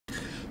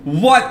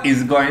What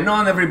is going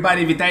on,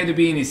 everybody? Vitai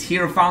Dubin is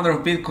here, founder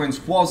of Bitcoin's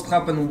Walls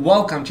Club, and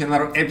welcome to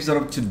another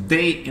episode of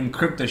Today in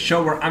Crypto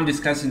Show, where I'm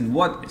discussing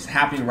what is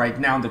happening right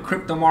now in the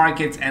crypto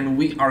markets, and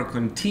we are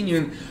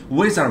continuing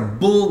with our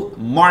bull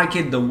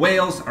market. The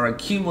whales are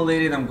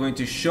accumulated. I'm going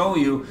to show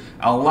you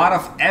a lot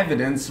of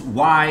evidence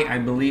why I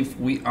believe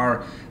we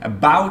are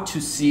about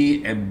to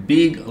see a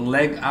big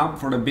leg up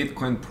for the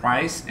Bitcoin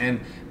price and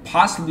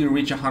possibly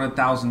reach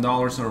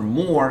 $100,000 or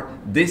more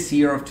this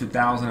year of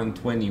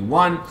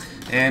 2021.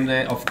 And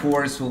of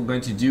course, we're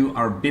going to do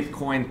our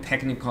Bitcoin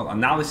technical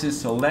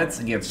analysis. So let's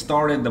get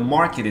started. The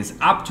market is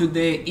up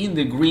today in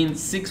the green,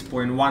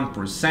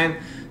 6.1%.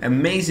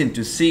 Amazing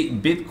to see.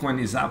 Bitcoin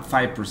is up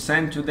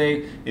 5%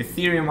 today.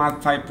 Ethereum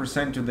up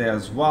 5% today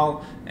as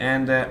well.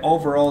 And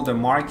overall, the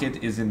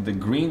market is in the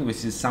green. We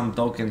see some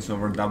tokens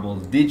over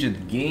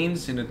double-digit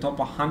gains in the top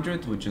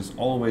 100, which is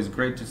always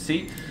great to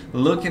see.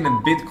 Looking at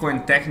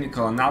Bitcoin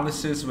technical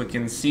analysis, we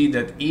can see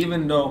that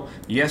even though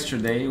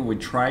yesterday we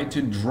tried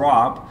to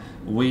drop,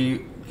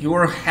 we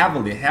were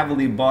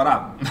heavily bought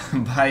up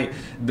by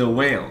the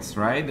whales,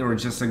 right? They were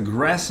just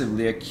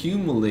aggressively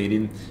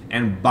accumulating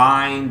and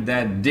buying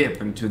that dip.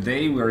 And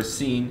today we are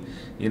seeing,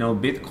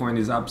 Bitcoin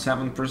is up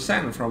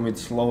 7% from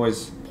its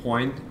lowest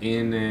point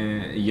in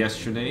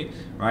yesterday,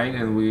 right?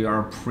 And we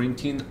are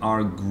printing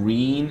our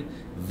green,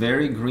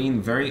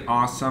 very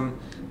awesome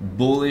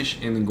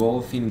bullish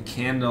engulfing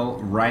candle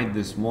right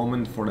this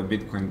moment for the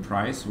Bitcoin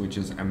price, which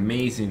is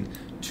amazing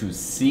to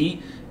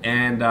see.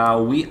 And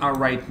we are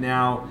right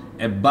now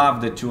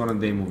above the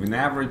 200-day moving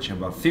average,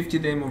 above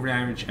 50-day moving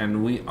average,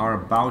 and we are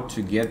about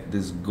to get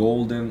this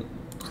golden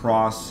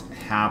cross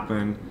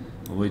happen,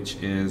 which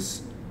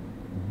is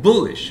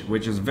bullish,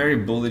 which is very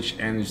bullish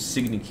and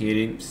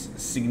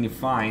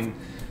signifying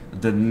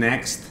the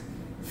next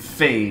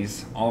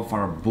phase of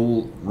our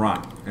bull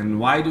run. And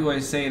why do I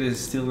say it is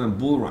still a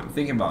bull run?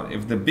 Think about it.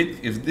 If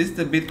this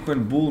the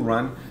Bitcoin bull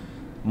run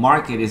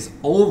market is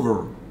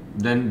over,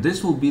 then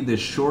this will be the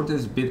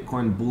shortest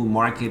Bitcoin bull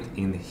market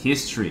in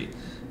history,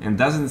 and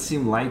doesn't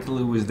seem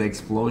likely with the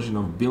explosion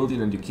of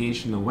building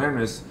education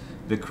awareness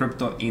the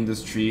crypto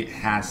industry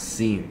has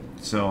seen.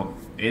 So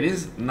it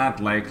is not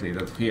likely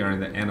that we are in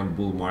the end of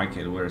bull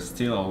market. We're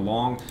still a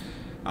long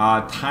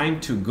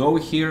time to go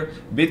here.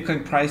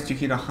 Bitcoin price to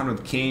hit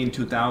 100K in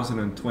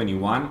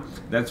 2021.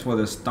 That's what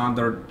the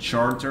Standard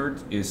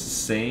Chartered is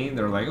saying.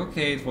 They're like,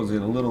 okay, it was a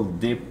little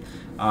dip,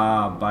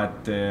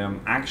 but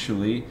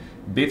actually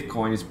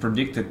Bitcoin is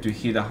predicted to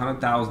hit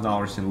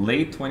 $100,000 in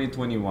late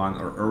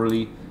 2021 or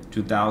early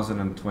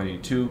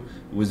 2022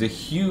 with a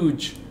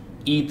huge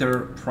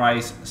Ether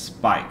price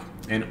spike.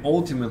 And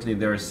ultimately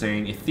they're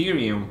saying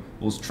Ethereum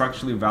will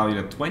structurally value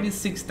at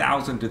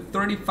 $26,000 to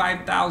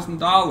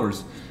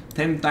 $35,000,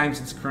 10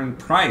 times its current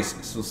price,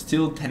 so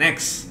still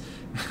 10x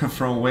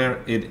from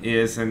where it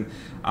is. And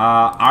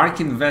ARK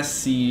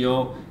Invest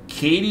CEO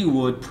Katie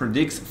Wood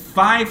predicts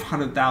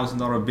 $500,000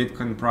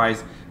 Bitcoin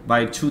price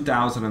by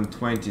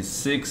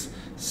 2026,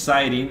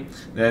 citing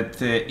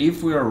that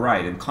if we are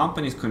right and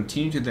companies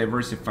continue to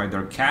diversify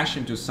their cash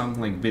into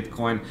something like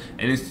Bitcoin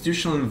and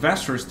institutional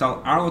investors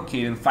start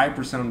allocating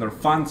 5% of their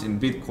funds in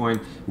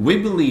Bitcoin, we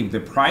believe the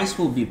price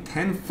will be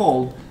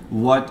tenfold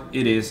what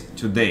it is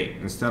today.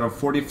 Instead of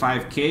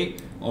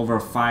 45K, over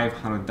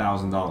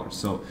 $500,000.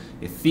 So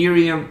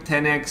Ethereum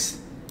 10x,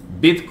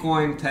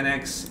 Bitcoin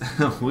 10x.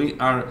 we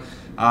are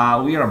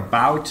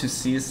about to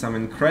see some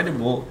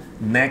incredible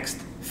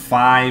next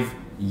 5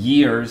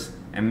 years.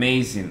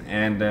 Amazing.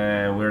 And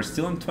we're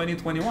still in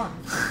 2021.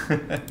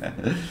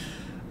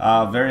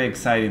 Very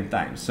exciting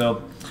time.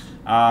 So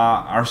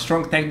are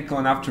strong technical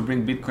enough to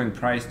bring Bitcoin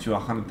price to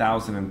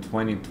 100,000 in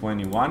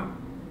 2021?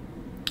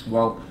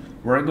 Well,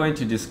 we're going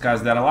to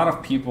discuss that. A lot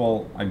of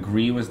people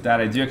agree with that.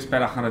 I do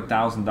expect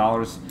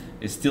 $100,000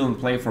 is still in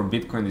play for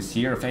Bitcoin this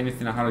year. If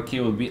anything,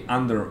 100K will be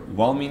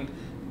underwhelming.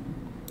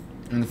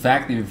 In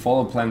fact, if you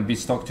follow Plan B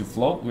stock to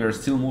flow, we are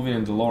still moving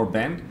in the lower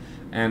band,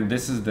 and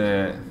this is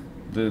the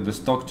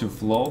stock to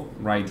flow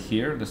right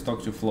here, the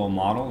stock to flow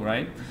model,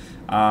 right?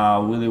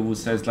 Willie Wu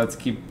says let's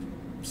keep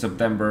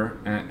September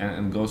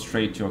and go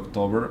straight to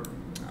October.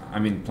 I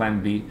mean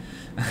Plan B.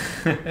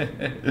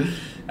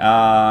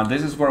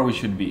 This is where we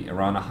should be,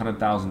 around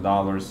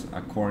 $100,000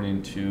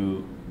 according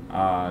to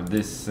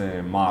this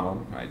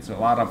model, right? So a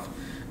lot of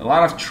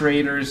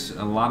traders,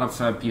 a lot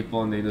of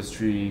people in the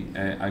industry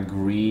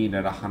agree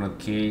that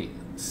 100K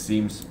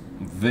seems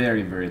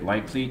very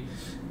likely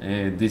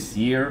this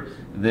year.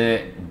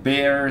 The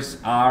bears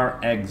are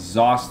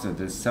exhausted.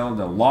 They sell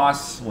the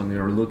loss when we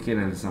are looking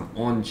at some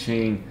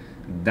on-chain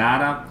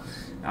data.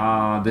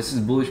 This is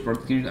bullish,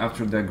 particularly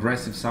after the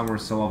aggressive summer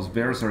sell-offs.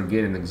 Bears are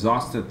getting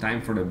exhausted.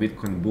 Time for the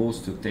Bitcoin bulls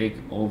to take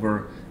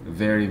over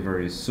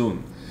very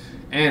soon.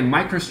 And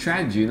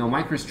MicroStrategy,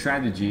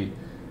 MicroStrategy,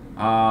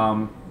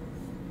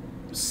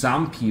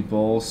 some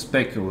people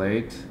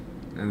speculate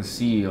and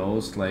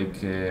CEOs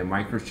like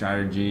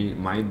MicroStrategy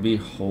might be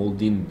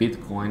holding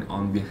Bitcoin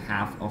on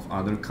behalf of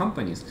other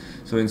companies.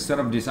 So instead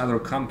of these other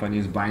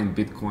companies buying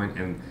Bitcoin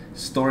and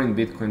storing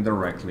Bitcoin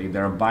directly,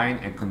 they're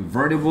buying a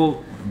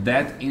convertible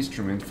debt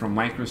instrument from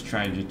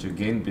MicroStrategy to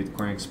gain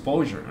Bitcoin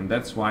exposure. And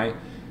that's why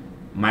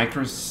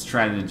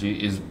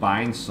MicroStrategy is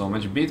buying so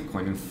much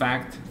Bitcoin. In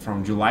fact,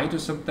 from July to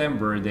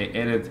September, they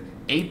added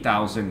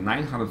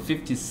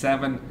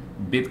 8,957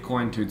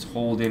 Bitcoin to its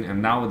holding,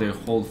 and now they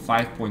hold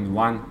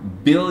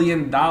 $5.1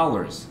 billion.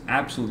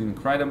 Absolutely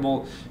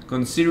incredible,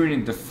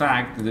 considering the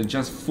fact that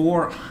just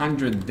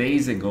 400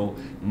 days ago,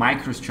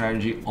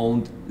 MicroStrategy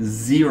owned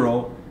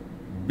 0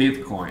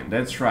 Bitcoin.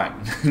 That's right.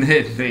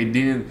 They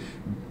didn't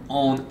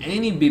own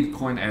any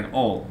Bitcoin at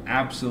all.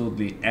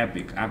 Absolutely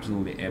epic,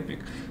 absolutely epic.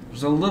 It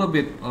was a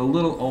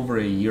little over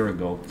a year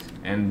ago,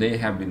 and they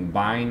have been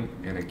buying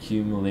and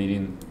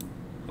accumulating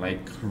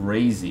like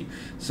crazy.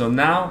 So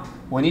now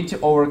we need to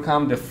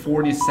overcome the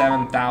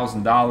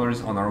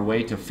 $47,000 on our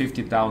way to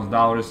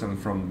 $50,000, and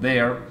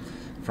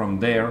from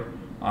there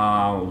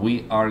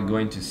we are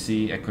going to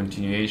see a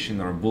continuation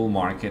in our bull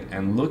market.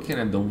 And looking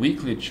at the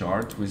weekly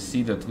chart, we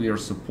see that we are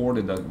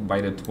supported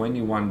by the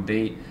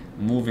 21-day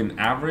moving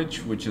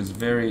average, which is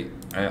very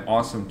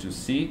awesome to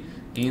see.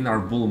 In our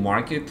bull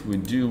market, we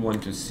do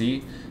want to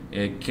see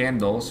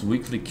candles,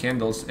 weekly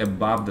candles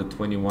above the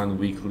 21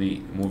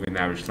 weekly moving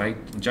average,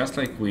 just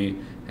like we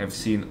have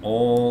seen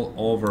all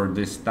over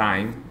this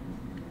time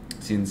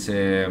since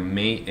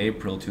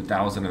April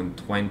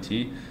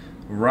 2020,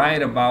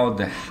 right about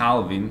the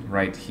halving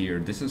right here.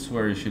 This is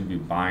where you should be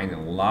buying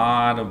a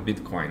lot of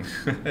Bitcoin.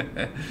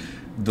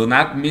 Do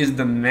not miss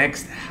the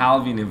next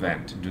halving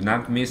event. Do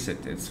not miss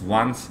it. It's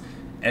once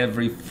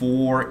every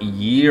 4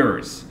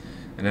 years,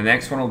 and the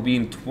next one will be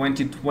in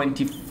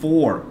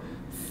 2024.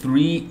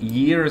 3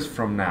 years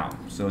from now.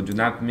 So do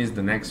not miss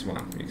the next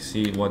one. You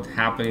see what's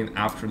happening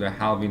after the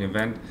halving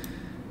event.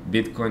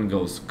 Bitcoin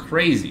goes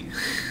crazy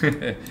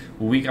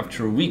week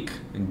after week,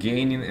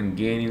 gaining and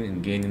gaining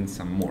and gaining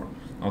some more.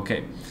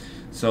 Okay,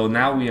 so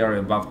now we are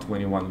above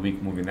 21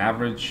 week moving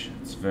average.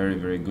 It's very,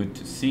 very good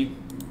to see.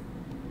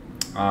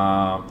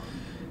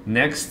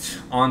 Next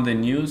on the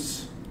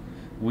news,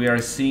 we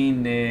are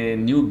seeing a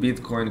new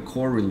Bitcoin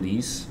core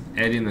release,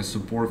 adding a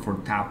support for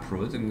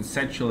Taproot, and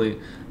essentially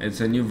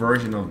it's a new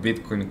version of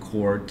Bitcoin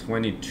Core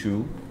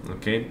 22,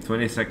 okay,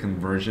 22nd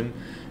version,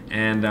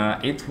 and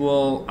it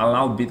will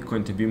allow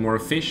Bitcoin to be more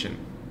efficient,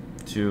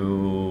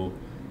 to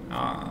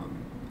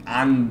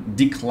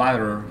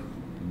declutter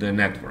the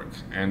network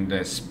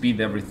and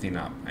speed everything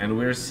up. And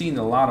we're seeing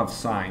a lot of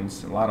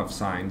signs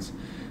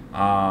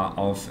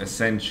of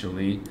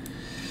essentially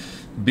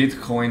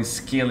Bitcoin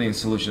scaling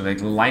solution.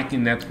 Like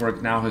Lightning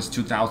Network now has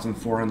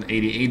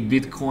 2,488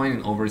 Bitcoin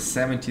and over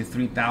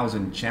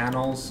 73,000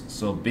 channels.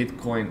 So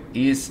Bitcoin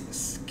is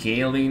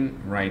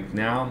scaling right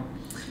now.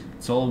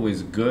 It's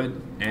always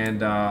good.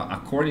 And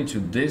according to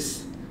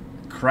this,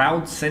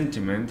 crowd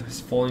sentiment has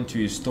fallen to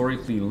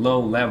historically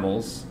low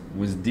levels.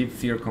 With deep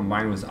fear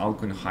combined with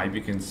altcoin hype,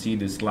 you can see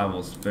these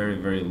levels very,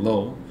 very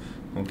low.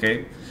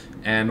 Okay,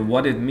 and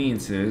what it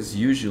means is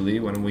usually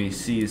when we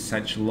see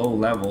such low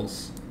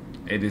levels,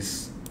 it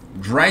is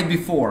right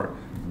before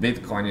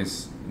Bitcoin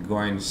is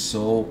going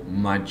so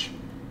much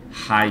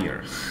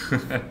higher.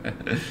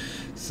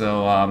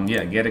 So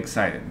yeah, get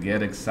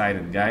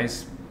excited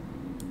guys.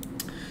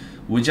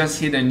 We just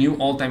hit a new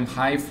all-time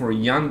high for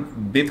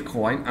young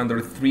Bitcoin under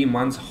 3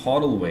 months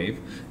HODL wave,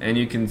 and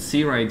you can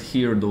see right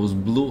here those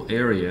blue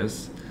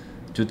areas.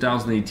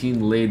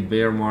 2018 late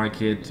bear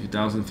market,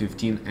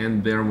 2015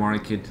 end bear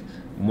market,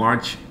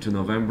 March to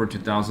November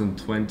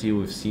 2020,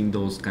 we've seen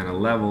those kind of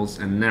levels,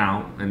 and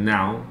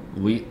now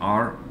we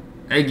are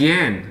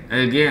again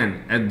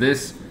at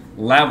this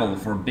level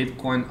for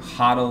Bitcoin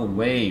HODL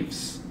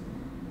waves.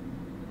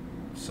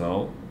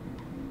 So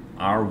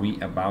are we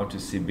about to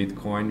see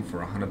Bitcoin for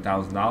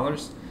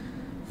 $100,000?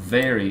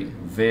 Very,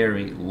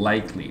 very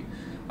likely.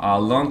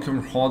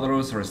 Long-term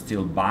holders are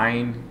still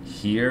buying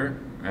here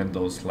at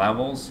those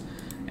levels.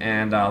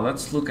 And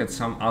let's look at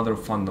some other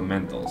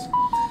fundamentals.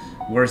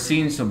 We're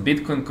seeing so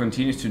Bitcoin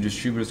continues to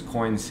distribute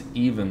coins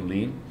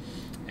evenly,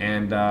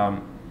 and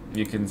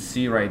you can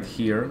see right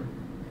here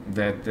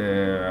that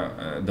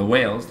the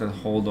whales that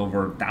hold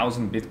over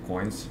 1,000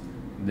 Bitcoins,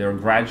 they're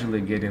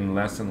gradually getting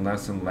less and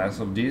less and less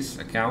of these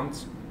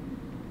accounts,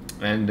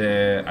 and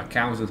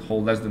accounts that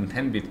hold less than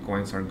 10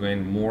 Bitcoins are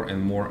going more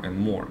and more and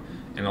more,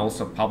 and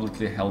also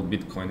publicly held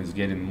Bitcoin is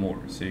getting more.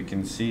 So you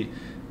can see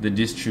the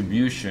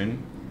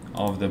distribution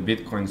of the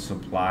Bitcoin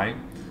supply.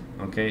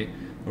 Okay,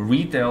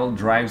 retail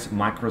drives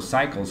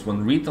microcycles.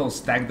 When retail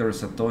stack their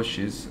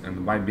satoshis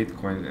and buy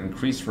Bitcoin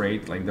increase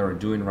rate like they're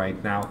doing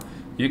right now,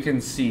 you can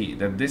see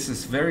that this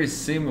is very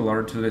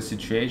similar to the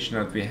situation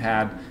that we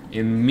had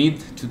in mid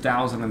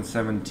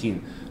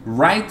 2017,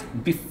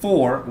 right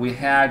before we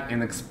had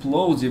an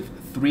explosive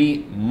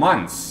 3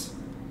 months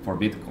for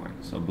Bitcoin.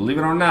 So believe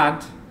it or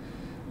not,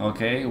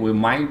 okay, we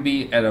might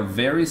be at a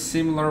very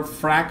similar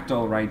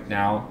fractal right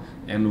now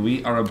and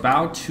we are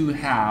about to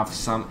have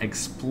some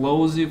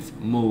explosive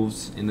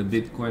moves in the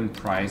Bitcoin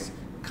price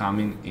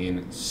coming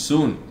in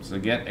soon. So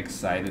get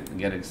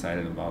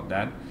excited about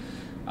that.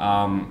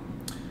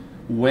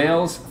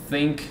 Whales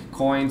think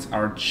coins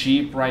are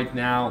cheap right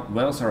now.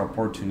 Whales are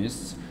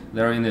opportunists.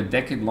 They're in a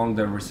decade-long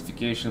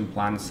diversification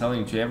plan,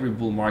 selling to every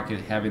bull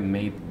market, having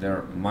made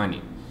their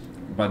money.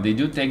 But they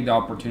do take the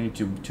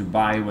opportunity to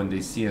buy when they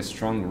see a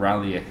strong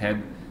rally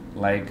ahead,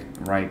 like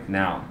right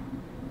now.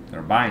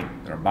 They're buying,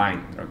 they're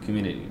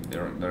accumulating,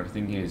 they're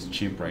thinking it's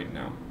cheap right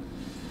now.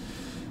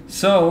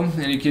 So,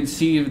 and you can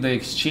see the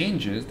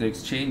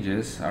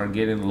exchanges are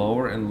getting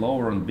lower and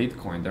lower on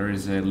Bitcoin. There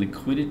is a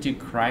liquidity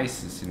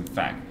crisis, in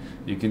fact.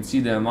 You can see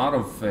the amount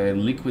of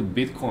liquid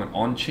Bitcoin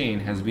on chain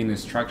has been in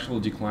structural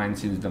decline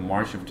since the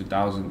March of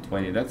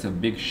 2020. That's a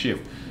big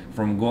shift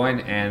from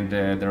going and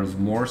there's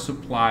more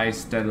supply,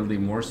 steadily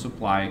more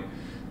supply.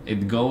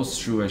 It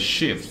goes through a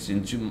shift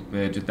into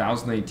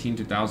 2018,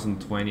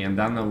 2020, and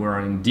then we're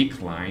in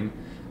decline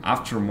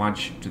after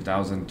March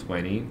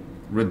 2020.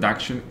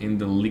 Reduction in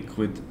the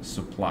liquid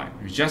supply.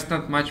 There's just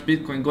not much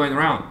Bitcoin going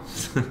around.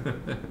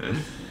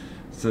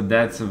 So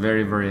that's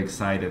very, very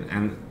exciting.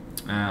 And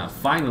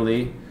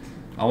finally,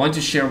 I want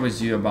to share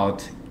with you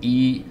about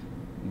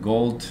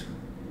eGold,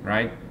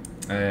 right?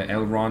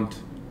 Elrond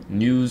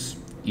News,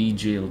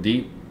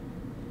 eGLD.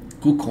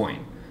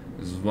 KuCoin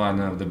is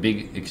one of the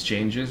big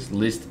exchanges.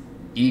 List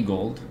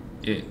eGold,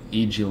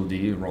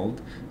 eGLD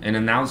rolled, and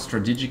announced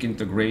strategic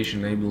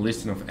integration, enable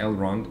listing of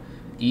Elrond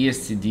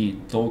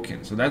ESCD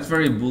token. So that's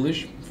very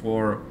bullish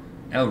for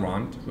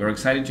Elrond. We're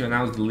excited to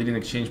announce the leading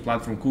exchange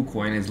platform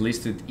KuCoin has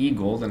listed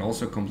eGold and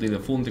also completed a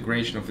full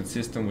integration of its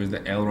system with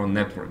the Elrond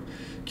network.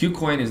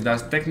 KuCoin is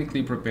thus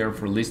technically prepared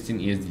for listing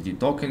ESDT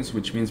tokens,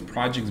 which means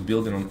projects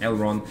building on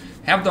Elrond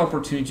have the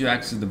opportunity to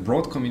access the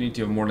broad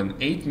community of more than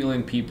 8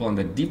 million people and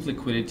the deep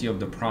liquidity of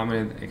the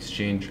prominent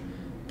exchange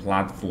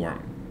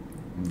platform.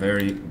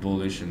 Very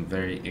bullish and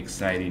very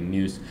exciting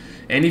news.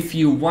 And if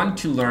you want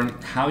to learn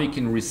how you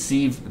can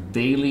receive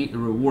daily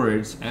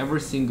rewards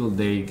every single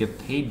day, get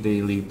paid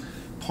daily,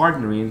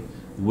 partnering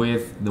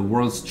with the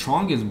world's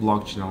strongest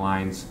blockchain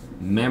alliance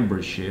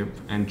membership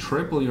and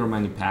triple your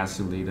money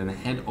passively, then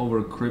head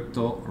over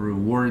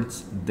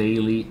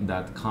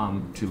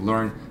cryptorewardsdaily.com to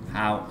learn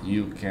how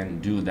you can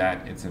do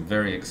that. It's a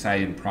very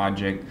exciting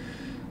project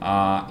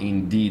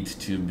indeed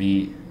to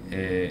be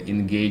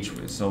engaged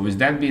with. So with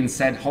that being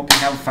said, hope you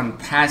have a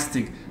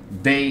fantastic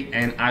day,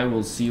 and I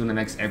will see you in the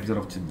next episode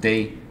of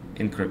Today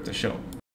in Crypto Show.